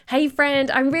Hey friend,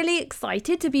 I'm really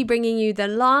excited to be bringing you the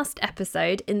last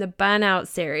episode in the burnout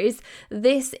series.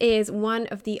 This is one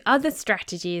of the other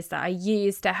strategies that I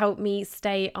use to help me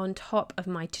stay on top of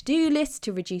my to-do list,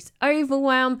 to reduce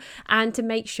overwhelm, and to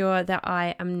make sure that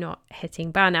I am not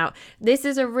hitting burnout. This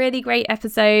is a really great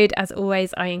episode. As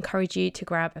always, I encourage you to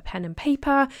grab a pen and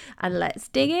paper and let's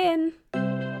dig in.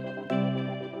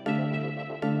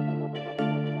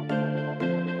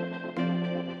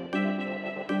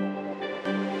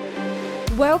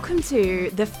 Welcome to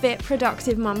the Fit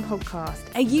Productive Mum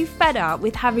podcast. Are you fed up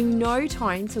with having no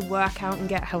time to work out and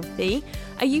get healthy?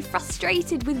 Are you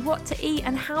frustrated with what to eat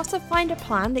and how to find a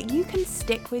plan that you can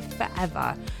stick with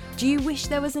forever? Do you wish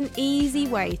there was an easy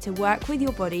way to work with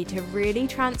your body to really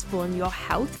transform your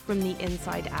health from the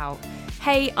inside out?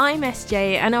 Hey, I'm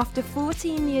SJ, and after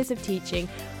 14 years of teaching,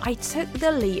 I took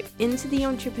the leap into the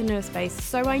entrepreneur space,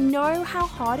 so I know how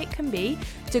hard it can be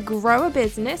to grow a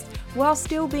business while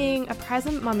still being a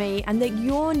present mummy, and that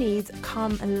your needs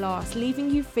come and last, leaving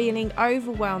you feeling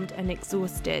overwhelmed and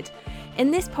exhausted.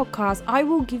 In this podcast, I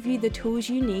will give you the tools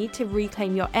you need to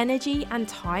reclaim your energy and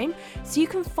time so you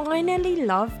can finally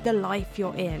love the life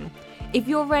you're in. If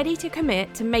you're ready to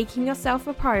commit to making yourself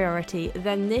a priority,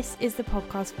 then this is the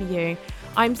podcast for you.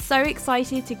 I'm so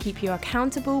excited to keep you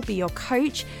accountable, be your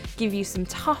coach, give you some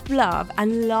tough love,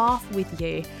 and laugh with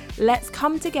you. Let's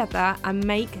come together and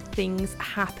make things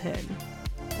happen.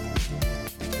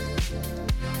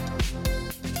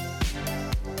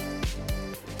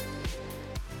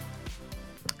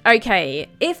 Okay,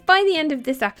 if by the end of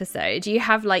this episode you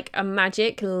have like a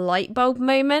magic light bulb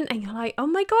moment and you're like, oh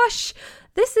my gosh,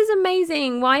 this is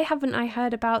amazing. Why haven't I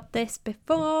heard about this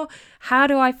before? How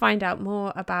do I find out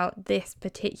more about this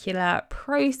particular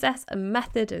process and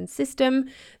method and system?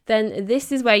 Then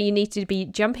this is where you need to be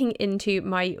jumping into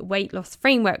my weight loss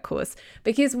framework course,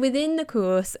 because within the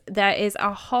course, there is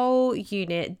a whole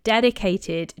unit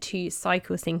dedicated to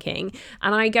cycle syncing.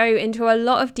 And I go into a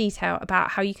lot of detail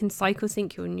about how you can cycle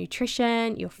sync your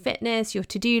nutrition, your fitness, your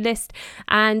to-do list.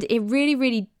 And it really,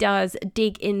 really does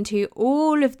dig into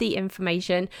all of the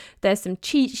information. There's some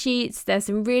cheat sheets, there's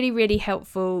some really, really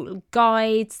helpful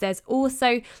guides. There's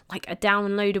also like a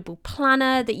downloadable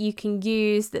planner that you can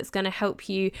use that's going to help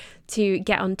you to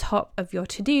get on top of your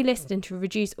to-do list and to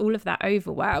reduce all of that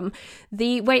overwhelm.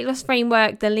 The weight loss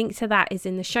framework, the link to that is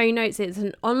in the show notes. It's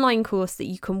an online course that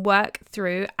you can work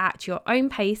through at your own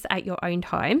pace, at your own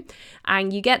time.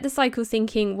 And you get the Cycle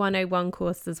Syncing 101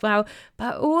 course as well.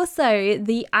 But also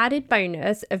the added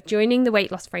bonus of joining the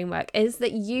weight loss framework is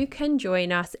that you can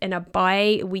join us in a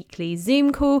bi-weekly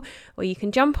Zoom call, or you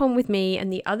can jump on with me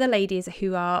and the other ladies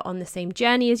who are on the same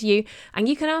journey as you, and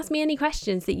you can ask me any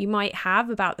questions that you might have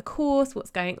about the course, what's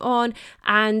going on,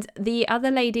 and the other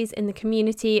ladies in the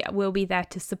community will be there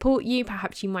to support you.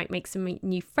 Perhaps you might make some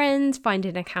new friends, find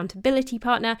an accountability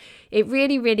partner. It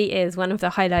really, really is one of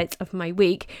the highlights of my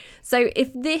week. So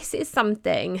if this is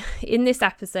something in this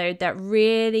episode that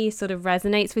really sort of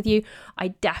resonates with you, I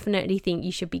definitely think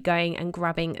you should be going and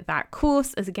grabbing that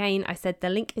course. As again, I said the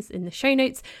link is in the show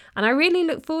notes, and I really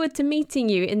look forward to meeting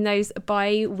you in those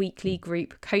bi-weekly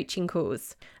group coaching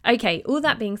calls. Okay, all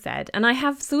that being said, and I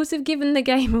have sort of given the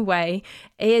game away,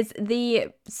 is the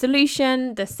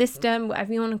solution, the system,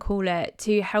 whatever you want to call it,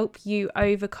 to help you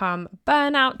overcome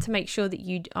burnout, to make sure that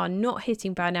you are not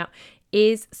hitting burnout,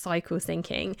 is cycle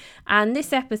syncing. And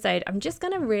this episode, I'm just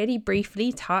going to really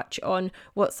briefly touch on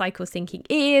what cycle syncing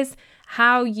is,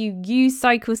 how you use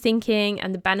cycle syncing,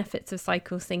 and the benefits of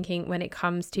cycle syncing when it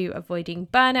comes to avoiding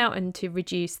burnout and to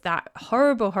reduce that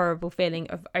horrible, horrible feeling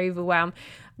of overwhelm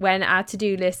when our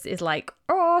to-do list is like,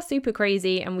 super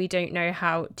crazy and we don't know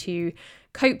how to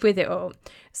cope with it all.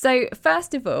 So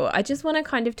first of all, I just want to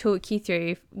kind of talk you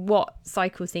through what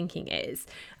cycle syncing is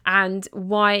and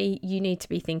why you need to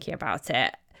be thinking about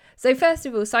it. So first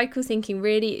of all, cycle syncing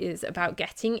really is about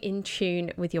getting in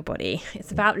tune with your body.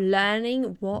 It's about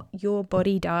learning what your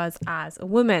body does as a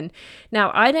woman. Now,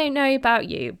 I don't know about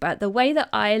you, but the way that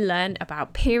I learned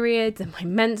about periods and my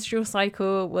menstrual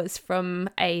cycle was from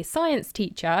a science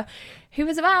teacher who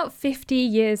was about 50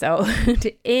 years old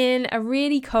in a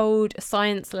really cold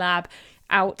science lab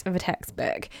out of a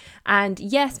textbook. And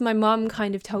yes, my mum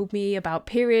kind of told me about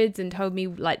periods and told me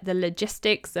like the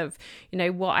logistics of,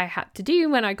 what I had to do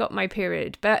when I got my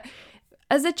period. But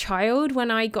as a child, when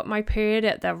I got my period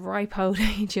at the ripe old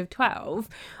age of 12,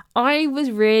 I was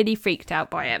really freaked out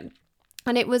by it.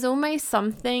 And it was almost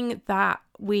something that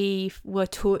we were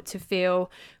taught to feel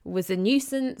was a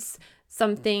nuisance,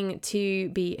 something to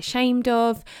be ashamed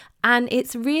of. And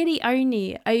it's really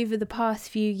only over the past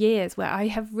few years where I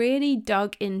have really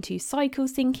dug into cycle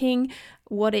syncing,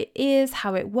 what it is,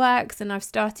 how it works. And I've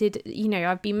started,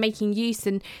 I've been making use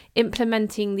and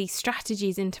implementing these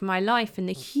strategies into my life, and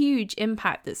the huge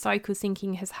impact that cycle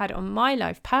syncing has had on my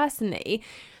life personally,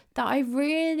 that I've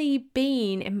really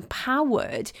been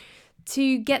empowered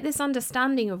to get this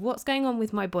understanding of what's going on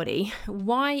with my body,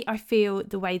 why I feel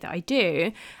the way that I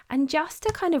do, and just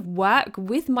to kind of work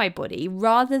with my body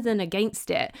rather than against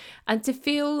it, and to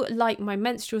feel like my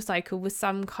menstrual cycle was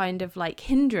some kind of like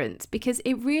hindrance, because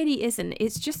it really isn't.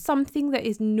 It's just something that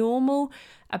is normal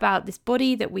about this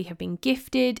body that we have been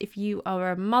gifted. If you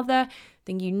are a mother,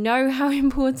 then you know how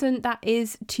important that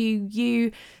is to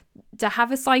you, to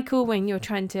have a cycle when you're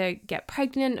trying to get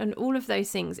pregnant and all of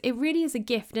those things. It really is a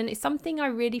gift, and it's something I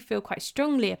really feel quite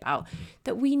strongly about,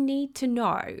 that we need to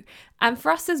know. And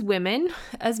for us as women,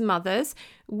 as mothers,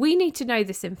 we need to know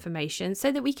this information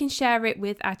so that we can share it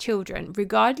with our children,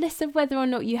 regardless of whether or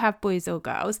not you have boys or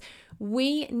girls.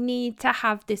 We need to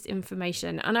have this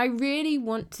information. And I really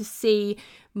want to see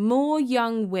more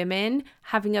young women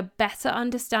having a better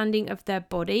understanding of their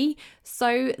body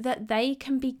so that they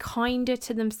can be kinder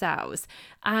to themselves.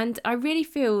 And I really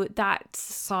feel that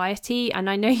society, and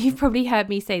I know you've probably heard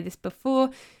me say this before,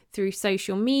 through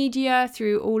social media,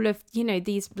 through all of,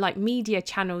 these like media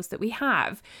channels that we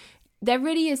have, there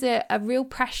really is a real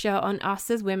pressure on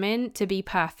us as women to be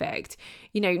perfect,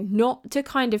 not to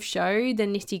kind of show the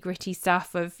nitty gritty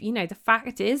stuff of, the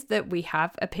fact is that we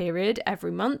have a period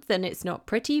every month and it's not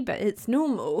pretty, but it's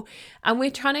normal. And we're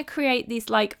trying to create these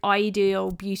like ideal,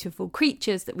 beautiful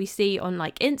creatures that we see on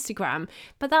like Instagram,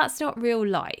 but that's not real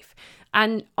life.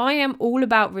 And I am all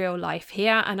about real life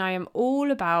here, and I am all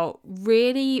about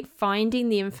really finding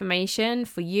the information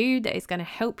for you that is going to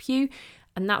help you.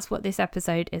 And that's what this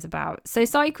episode is about. So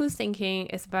cycle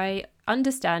syncing is about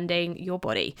understanding your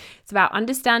body. It's about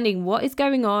understanding what is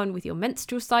going on with your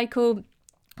menstrual cycle,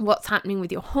 what's happening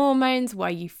with your hormones, why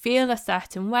you feel a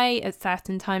certain way at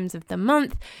certain times of the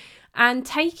month, and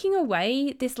taking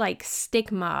away this like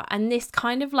stigma and this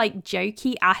kind of like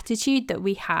jokey attitude that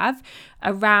we have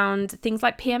around things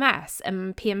like PMS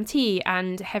and PMT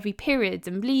and heavy periods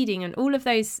and bleeding and all of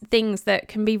those things that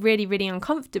can be really, really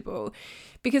uncomfortable.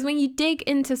 Because when you dig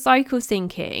into cycle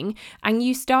syncing and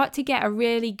you start to get a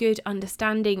really good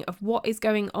understanding of what is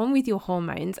going on with your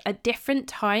hormones at different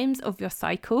times of your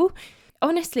cycle,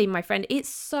 honestly, my friend, it's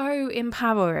so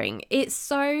empowering. It's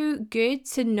so good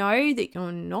to know that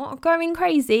you're not going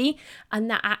crazy and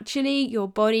that actually your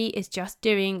body is just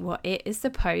doing what it is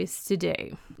supposed to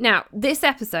do. Now, this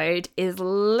episode is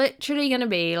literally going to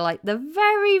be like the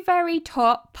very, very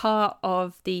top part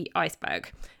of the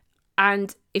iceberg.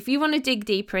 And if you want to dig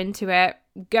deeper into it,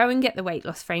 go and get the weight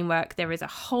loss framework. There is a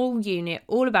whole unit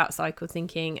all about cycle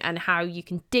syncing and how you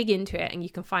can dig into it and you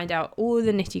can find out all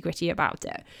the nitty gritty about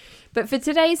it. But for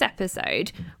today's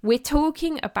episode, we're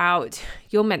talking about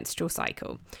your menstrual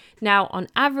cycle. Now, on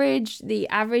average, the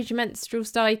average menstrual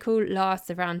cycle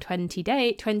lasts around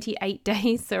 28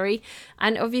 days,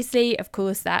 And obviously, of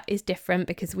course, that is different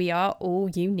because we are all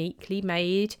uniquely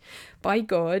made by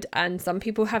God. And some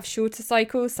people have shorter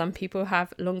cycles, some people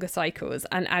have longer cycles.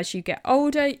 And as you get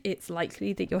older, it's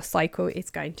likely that your cycle is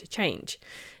going to change.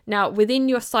 Now, within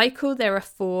your cycle, there are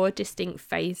 4 distinct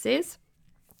phases.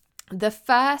 The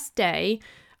first day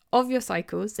of your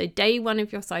cycle, so day 1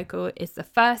 of your cycle, is the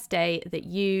first day that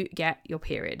you get your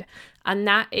period, and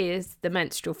that is the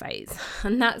menstrual phase.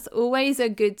 And that's always a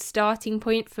good starting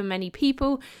point for many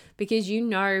people because you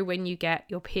know when you get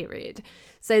your period.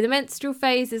 So the menstrual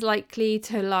phase is likely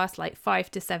to last like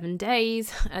 5 to 7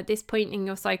 days. At this point in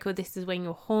your cycle, this is when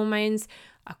your hormones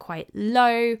are quite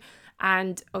low.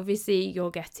 And obviously you're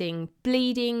getting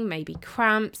bleeding, maybe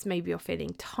cramps, maybe you're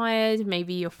feeling tired,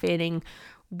 maybe you're feeling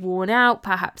worn out,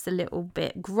 perhaps a little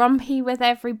bit grumpy with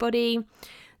everybody.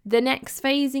 The next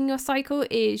phase in your cycle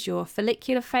is your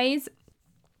follicular phase.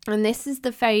 And this is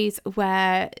the phase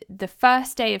where the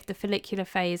first day of the follicular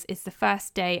phase is the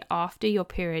first day after your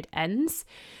period ends.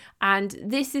 And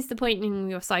this is the point in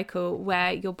your cycle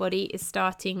where your body is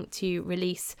starting to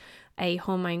release a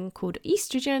hormone called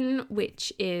estrogen,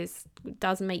 which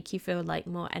does make you feel like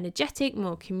more energetic,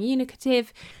 more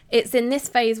communicative. It's in this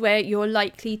phase where you're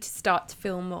likely to start to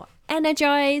feel more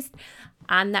energized,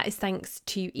 and that is thanks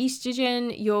to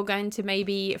estrogen. You're going to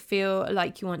maybe feel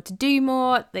like you want to do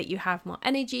more, that you have more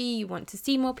energy, you want to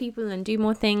see more people and do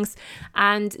more things.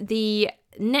 And the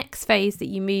next phase that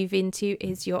you move into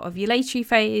is your ovulatory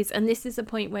phase, and this is the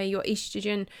point where your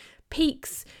estrogen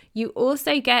peaks, You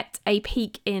also get a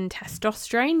peak in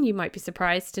testosterone. You might be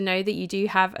surprised to know that you do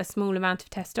have a small amount of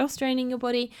testosterone in your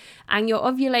body. And your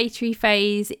ovulatory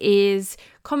phase is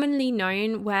commonly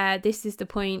known where this is the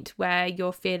point where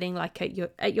you're feeling like at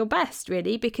your best,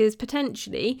 really, because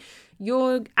potentially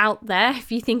you're out there,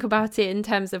 if you think about it in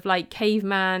terms of like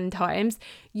caveman times,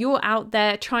 you're out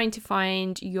there trying to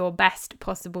find your best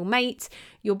possible mate.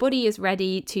 Your body is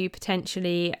ready to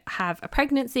potentially have a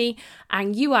pregnancy,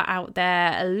 and you are out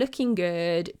there looking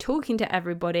good, talking to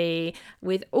everybody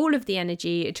with all of the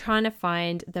energy, trying to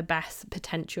find the best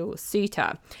potential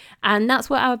suitor. And that's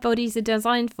what our bodies are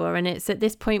designed for. And it's at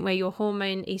this point where your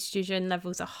hormone estrogen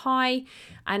levels are high.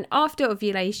 And after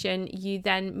ovulation, you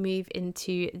then move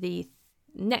into the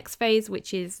next phase,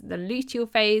 which is the luteal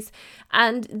phase.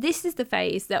 And this is the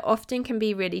phase that often can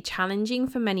be really challenging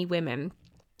for many women.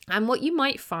 And what you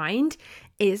might find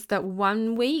is that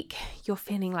one week you're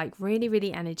feeling like really,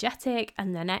 really energetic,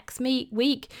 and the next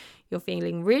week you're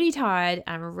feeling really tired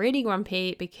and really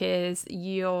grumpy because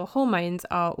your hormones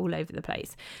are all over the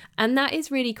place. And that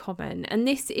is really common. And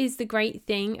this is the great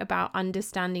thing about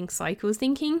understanding cycles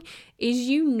thinking, is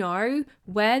you know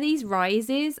where these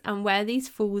rises and where these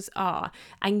falls are.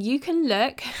 And you can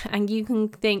look and you can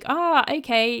think,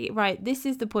 okay, right, this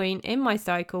is the point in my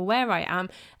cycle where I am,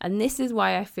 and this is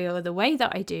why I feel the way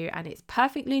that I do, and it's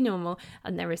perfectly normal,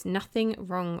 and there is nothing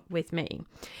wrong with me.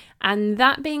 And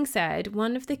that being said,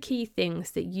 one of the key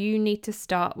things that you need to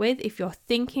start with if you're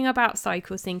thinking about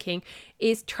cycle syncing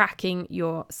is tracking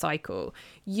your cycle.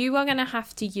 You are going to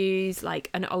have to use like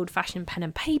an old-fashioned pen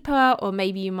and paper, or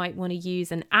maybe you might want to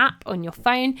use an app on your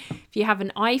phone. If you have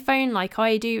an iPhone like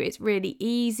I do, it's really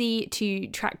easy to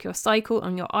track your cycle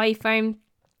on your iPhone.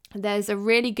 There's a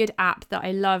really good app that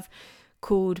I love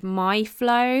called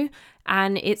MyFlow,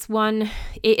 and it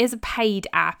is a paid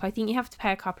app. I think you have to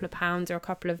pay a couple of pounds or a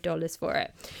couple of dollars for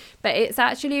it, but it's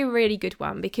actually a really good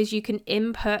one because you can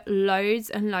input loads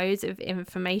and loads of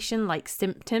information like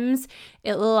symptoms.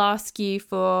 It'll ask you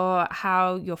for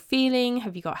how you're feeling.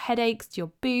 Have you got headaches? Do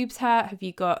your boobs hurt? Have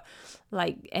you got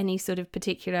like any sort of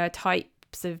particular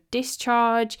types of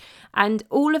discharge? And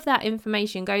all of that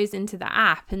information goes into the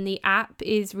app, and the app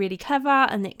is really clever,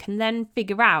 and it can then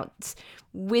figure out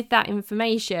with that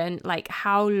information like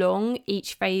how long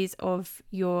each phase of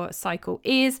your cycle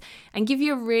is, and give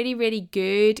you a really, really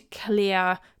good,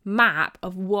 clear map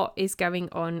of what is going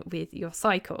on with your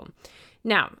cycle.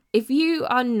 Now, if you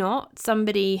are not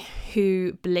somebody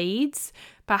who bleeds,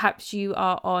 perhaps you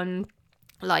are on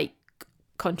like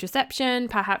contraception,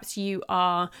 perhaps you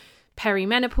are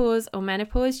perimenopause or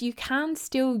menopause, you can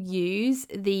still use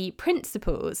the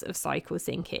principles of cycle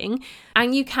syncing,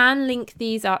 and you can link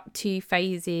these up to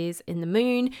phases in the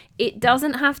moon. It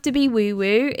doesn't have to be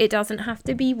woo-woo, it doesn't have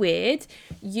to be weird.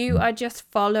 You are just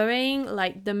following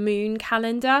like the moon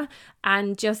calendar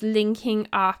and just linking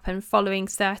up and following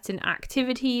certain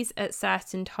activities at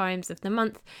certain times of the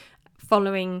month,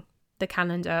 following the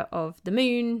calendar of the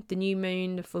moon, the new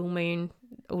moon, the full moon,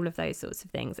 all of those sorts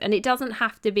of things. And it doesn't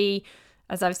have to be,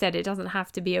 as I've said, it doesn't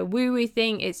have to be a woo-woo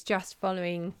thing. It's just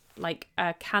following like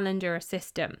a calendar, a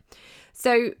system.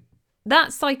 So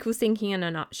that's cycle syncing in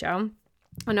a nutshell.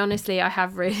 And honestly, I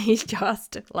have really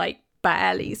just like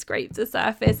barely scraped the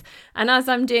surface. And as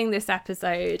I'm doing this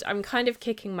episode, I'm kind of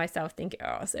kicking myself thinking,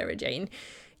 oh, Sarah Jane,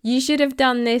 you should have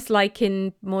done this like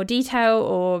in more detail,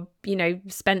 or, you know,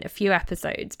 spent a few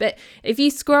episodes. But if you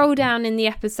scroll down in the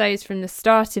episodes from the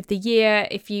start of the year,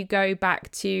 if you go back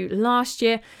to last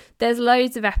year, there's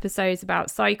loads of episodes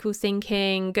about cycle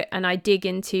syncing, and I dig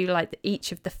into like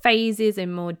each of the phases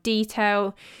in more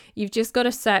detail. You've just got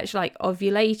to search like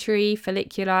ovulatory,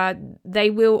 follicular. They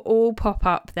will all pop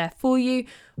up there for you.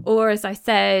 Or as I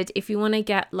said, if you want to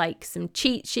get like some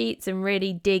cheat sheets and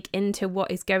really dig into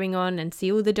what is going on and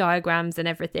see all the diagrams and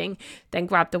everything, then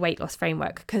grab the weight loss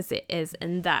framework, because it is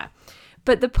in there.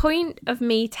 But the point of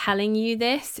me telling you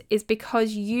this is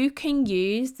because you can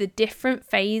use the different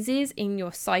phases in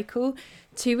your cycle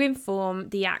to inform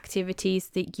the activities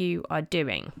that you are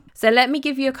doing. So let me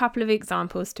give you a couple of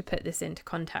examples to put this into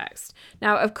context.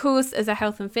 Now, of course, as a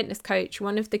health and fitness coach,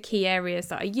 one of the key areas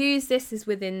that I use this is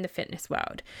within the fitness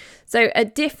world. So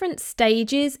at different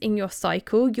stages in your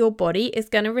cycle, your body is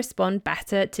going to respond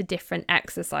better to different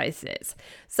exercises.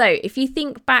 So if you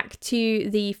think back to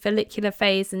the follicular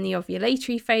phase and the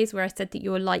ovulatory phase, where I said that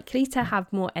you're likely to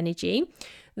have more energy,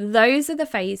 those are the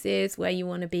phases where you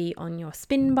want to be on your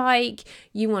spin bike,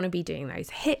 you want to be doing those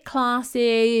HIIT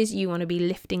classes, you want to be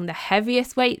lifting the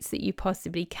heaviest weights that you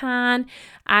possibly can,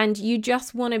 and you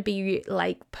just want to be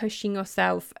like pushing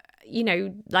yourself, you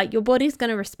know, like your body's going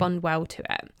to respond well to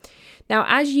it. Now,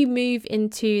 as you move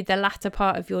into the latter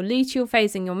part of your luteal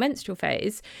phase and your menstrual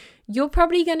phase, you're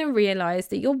probably going to realize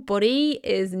that your body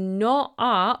is not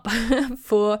up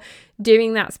for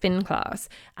doing that spin class.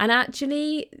 And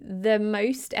actually, the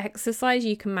most exercise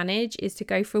you can manage is to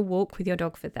go for a walk with your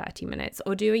dog for 30 minutes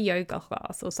or do a yoga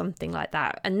class or something like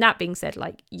that. And that being said,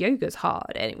 like, yoga's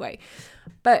hard anyway.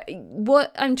 But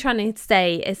what I'm trying to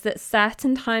say is that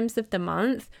certain times of the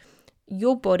month,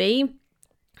 your body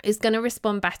is going to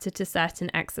respond better to certain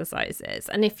exercises.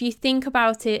 And if you think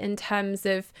about it in terms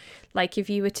of, like, if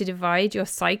you were to divide your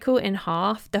cycle in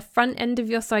half, the front end of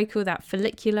your cycle, that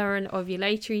follicular and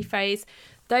ovulatory phase,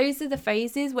 those are the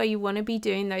phases where you want to be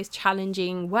doing those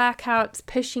challenging workouts,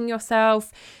 pushing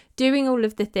yourself, doing all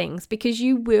of the things, because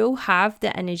you will have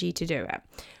the energy to do it.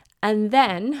 And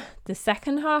then the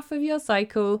second half of your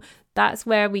cycle, that's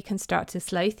where we can start to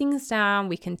slow things down.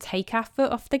 We can take our foot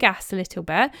off the gas a little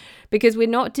bit, because we're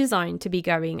not designed to be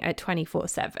going at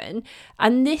 24/7.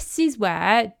 And this is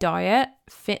where diet,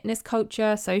 fitness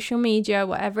culture, social media,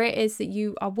 whatever it is that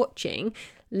you are watching,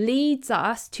 leads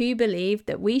us to believe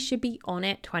that we should be on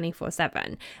it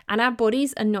 24/7. And our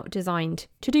bodies are not designed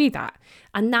to do that.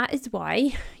 And that is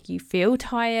why you feel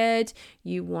tired,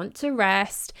 you want to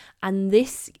rest, and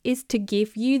this is to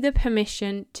give you the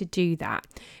permission to do that.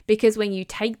 Because when you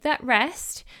take that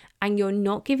rest and you're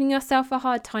not giving yourself a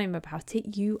hard time about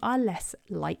it, you are less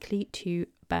likely to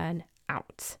burn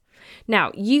out.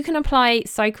 Now, you can apply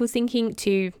cycle syncing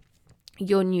to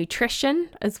your nutrition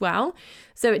as well.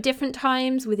 So at different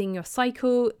times within your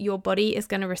cycle, your body is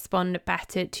going to respond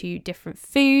better to different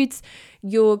foods.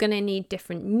 You're going to need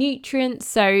different nutrients,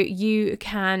 so you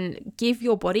can give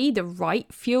your body the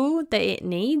right fuel that it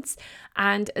needs.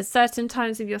 And at certain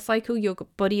times of your cycle, your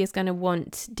body is going to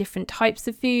want different types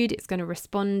of food. It's going to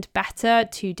respond better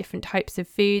to different types of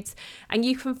foods. And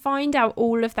you can find out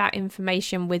all of that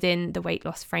information within the weight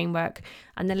loss framework,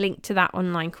 and the link to that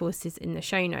online course is in the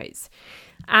show notes.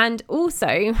 And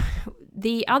also,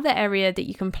 the other area that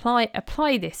you can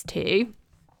apply this to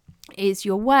is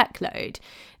your workload.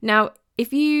 Now,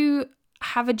 if you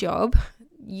have a job,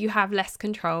 you have less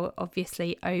control,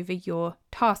 obviously, over your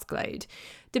task load.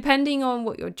 Depending on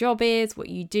what your job is, what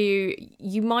you do,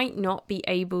 you might not be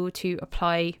able to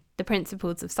apply the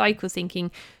principles of cycle syncing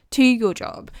to your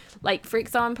job. Like, for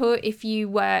example, if you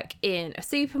work in a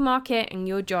supermarket and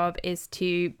your job is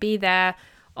to be there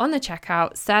on the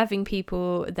checkout, serving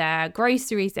people their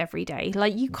groceries every day,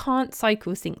 like, you can't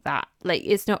cycle sync that. Like,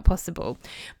 it's not possible.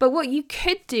 But what you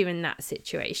could do in that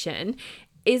situation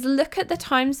is look at the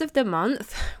times of the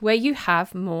month where you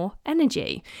have more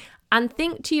energy and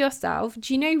think to yourself,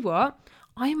 do you know what?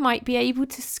 I might be able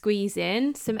to squeeze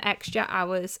in some extra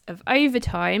hours of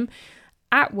overtime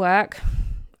at work,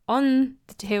 on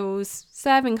the tills,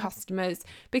 serving customers,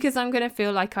 because I'm going to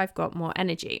feel like I've got more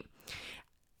energy.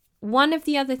 One of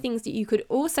the other things that you could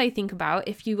also think about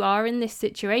if you are in this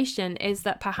situation is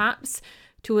that perhaps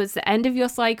towards the end of your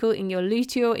cycle, in your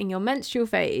luteal, in your menstrual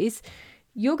phase,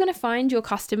 you're going to find your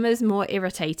customers more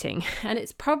irritating. And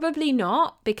it's probably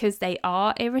not because they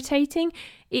are irritating.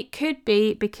 It could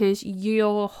be because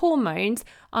your hormones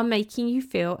are making you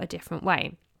feel a different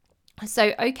way.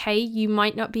 So, okay, you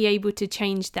might not be able to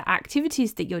change the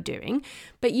activities that you're doing,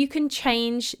 but you can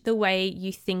change the way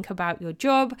you think about your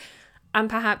job. And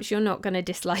perhaps you're not going to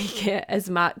dislike it as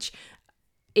much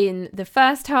in the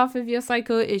first half of your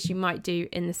cycle as you might do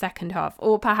in the second half.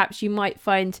 Or perhaps you might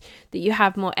find that you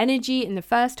have more energy in the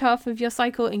first half of your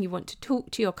cycle and you want to talk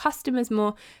to your customers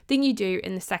more than you do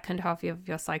in the second half of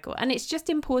your cycle. And it's just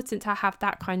important to have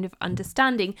that kind of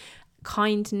understanding,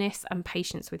 kindness and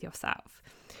patience with yourself.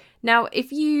 Now,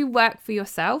 if you work for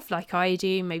yourself like I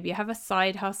do, maybe you have a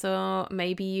side hustle,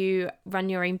 maybe you run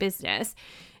your own business,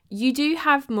 you do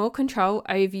have more control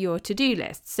over your to-do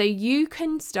list. So you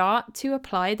can start to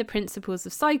apply the principles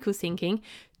of cycle syncing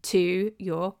to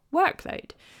your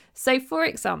workload. So for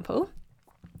example,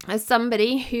 as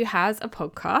somebody who has a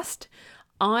podcast,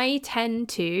 I tend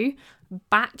to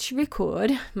batch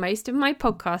record most of my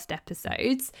podcast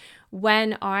episodes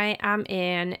when I am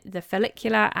in the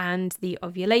follicular and the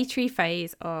ovulatory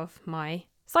phase of my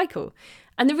cycle.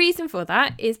 And the reason for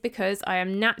that is because I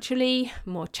am naturally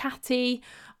more chatty,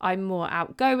 I'm more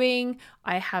outgoing,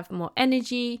 I have more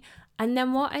energy. And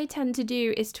then what I tend to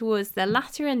do is towards the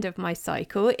latter end of my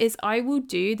cycle is I will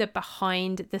do the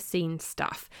behind the scenes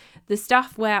stuff. The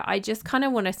stuff where I just kind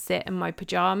of want to sit in my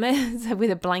pajamas with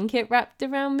a blanket wrapped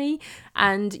around me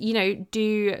and,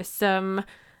 do some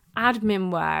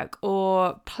admin work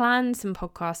or plan some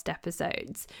podcast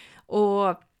episodes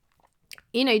or,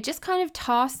 just kind of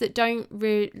tasks that don't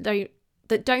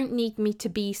that don't need me to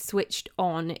be switched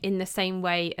on in the same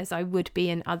way as I would be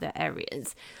in other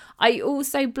areas. I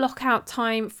also block out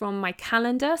time from my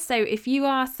calendar. So if you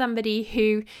are somebody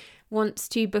who wants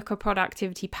to book a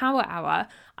productivity power hour,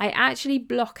 I actually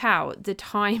block out the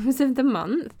times of the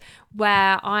month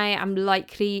where I am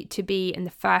likely to be in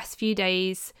the first few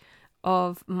days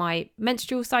of my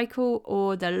menstrual cycle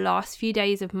or the last few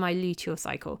days of my luteal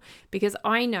cycle, because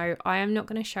I know I am not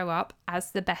going to show up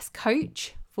as the best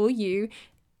coach for you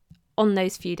on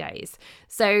those few days.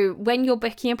 So when you're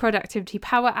booking a productivity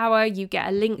power hour, you get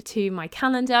a link to my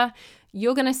calendar.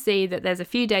 You're going to see that there's a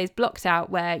few days blocked out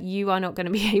where you are not going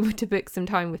to be able to book some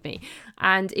time with me.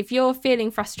 And if you're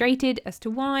feeling frustrated as to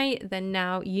why, then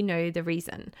now you know the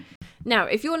reason. Now,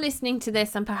 if you're listening to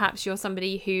this and perhaps you're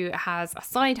somebody who has a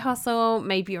side hustle,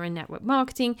 maybe you're in network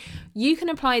marketing, you can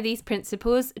apply these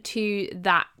principles to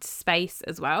that space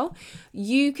as well.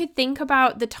 You could think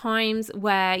about the times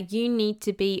where you need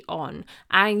to be on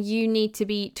and you need to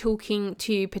be talking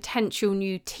to potential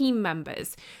new team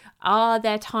members. Are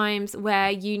there times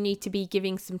where you need to be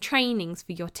giving some trainings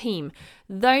for your team?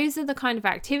 Those are the kind of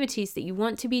activities that you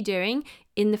want to be doing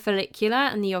in the follicular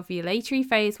and the ovulatory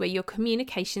phase where your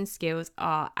communication skills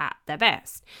are at their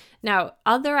best. Now,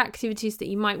 other activities that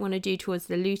you might want to do towards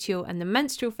the luteal and the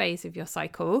menstrual phase of your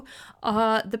cycle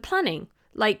are the planning.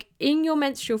 Like in your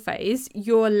menstrual phase,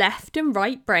 your left and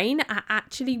right brain are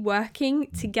actually working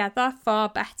together far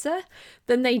better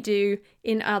than they do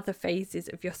in other phases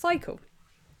of your cycle.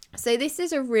 So this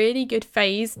is a really good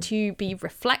phase to be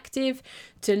reflective,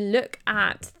 to look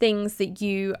at things that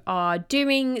you are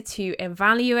doing, to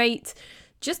evaluate,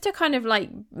 just to kind of like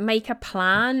make a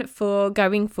plan for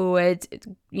going forward,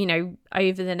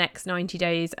 over the next 90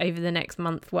 days, over the next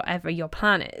month, whatever your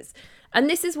plan is. And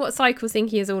this is what cycle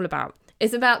syncing is all about.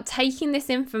 It's about taking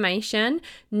this information,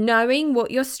 knowing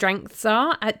what your strengths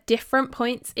are at different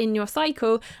points in your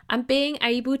cycle and being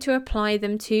able to apply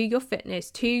them to your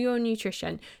fitness, to your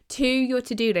nutrition, to your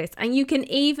to-do list. And you can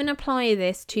even apply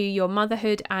this to your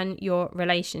motherhood and your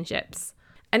relationships.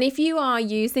 And if you are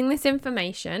using this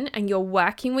information and you're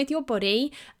working with your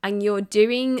body and you're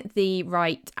doing the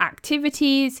right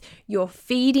activities, you're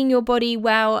feeding your body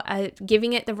well,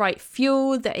 giving it the right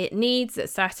fuel that it needs at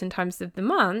certain times of the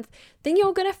month, then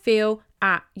you're going to feel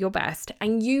at your best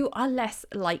and you are less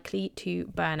likely to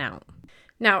burn out.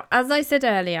 Now, as I said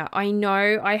earlier, I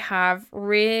know I have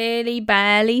really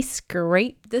barely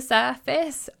scraped the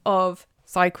surface of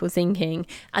cycle syncing,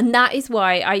 and that is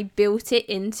why I built it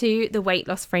into the weight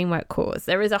loss framework course.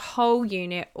 There is a whole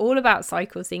unit all about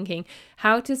cycle syncing,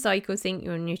 how to cycle sync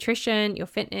your nutrition, your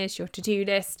fitness, your to-do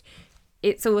list.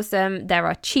 It's awesome. There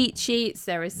are cheat sheets.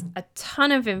 There is a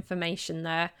ton of information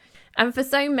there. And for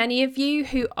so many of you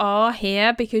who are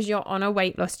here because you're on a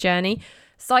weight loss journey,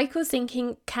 cycle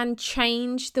syncing can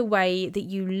change the way that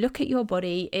you look at your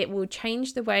body. It will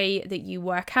change the way that you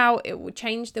work out. It will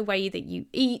change the way that you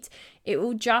eat. It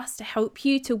will just help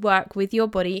you to work with your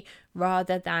body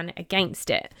rather than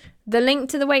against it. The link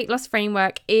to the weight loss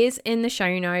framework is in the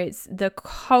show notes. The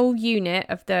whole unit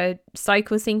of the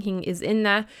cycle syncing is in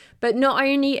there. But not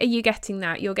only are you getting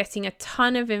that, you're getting a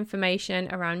ton of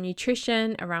information around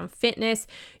nutrition, around fitness.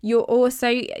 You're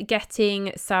also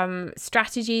getting some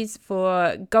strategies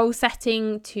for goal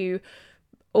setting, to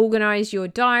organize your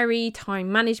diary,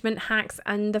 time management hacks.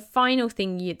 And the final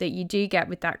thing that you do get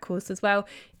with that course as well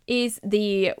is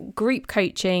the group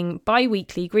coaching,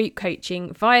 bi-weekly group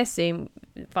coaching via Zoom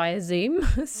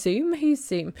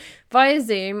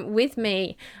with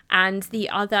me and the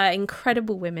other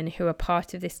incredible women who are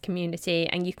part of this community.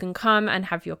 And you can come and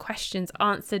have your questions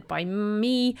answered by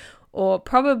me, or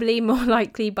probably more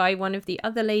likely by one of the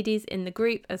other ladies in the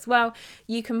group as well.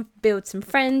 You can build some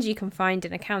friends, you can find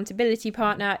an accountability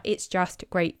partner. It's just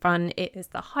great fun. It is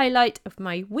the highlight of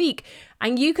my week.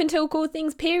 And you can talk all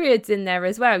things periods in there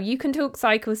as well. You can talk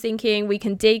cycle syncing. We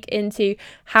can dig into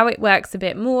how it works a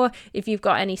bit more. If you've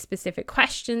got any specific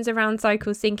questions around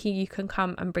cycle syncing, you can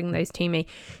come and bring those to me.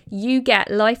 You get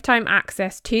lifetime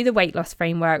access to the weight loss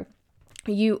framework.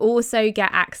 You also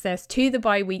get access to the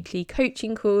bi-weekly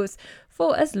coaching calls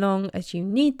for as long as you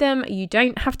need them. You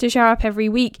don't have to show up every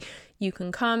week. You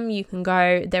can come, you can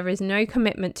go. There is no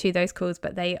commitment to those calls,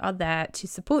 but they are there to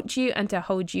support you and to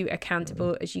hold you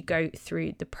accountable as you go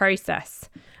through the process.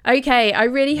 Okay, I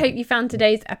really hope you found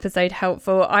today's episode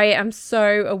helpful. I am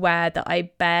so aware that I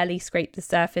barely scraped the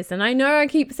surface, and I know I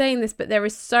keep saying this, but there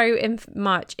is so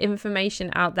much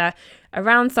information out there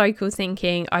around cycle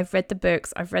syncing. I've read the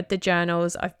books, I've read the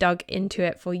journals, I've dug into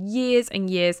it for years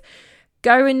and years.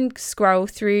 Go and scroll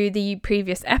through the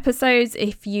previous episodes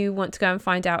if you want to go and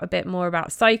find out a bit more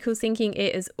about cycle syncing.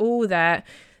 It is all there.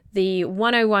 the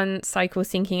 101 cycle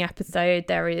syncing episode.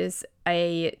 There is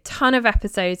a ton of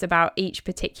episodes about each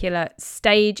particular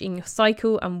stage in your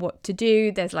cycle and what to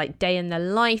do. There's like day in the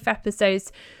life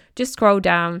episodes. Just scroll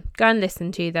down, go and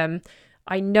listen to them.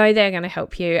 I know they're going to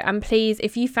help you. And please,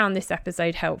 if you found this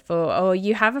episode helpful, or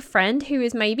you have a friend who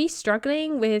is maybe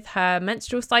struggling with her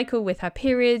menstrual cycle, with her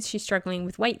periods, she's struggling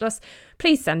with weight loss,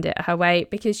 please send it her way,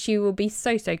 because she will be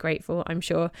so, so grateful, I'm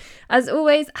sure. As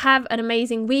always, have an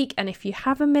amazing week. And if you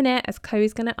have a minute, as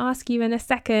Chloe's going to ask you in a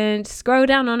second, scroll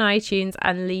down on iTunes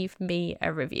and leave me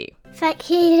a review. Thank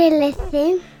you for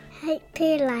listening. Hope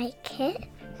you like it.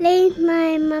 Leave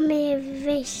my mummy a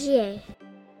review.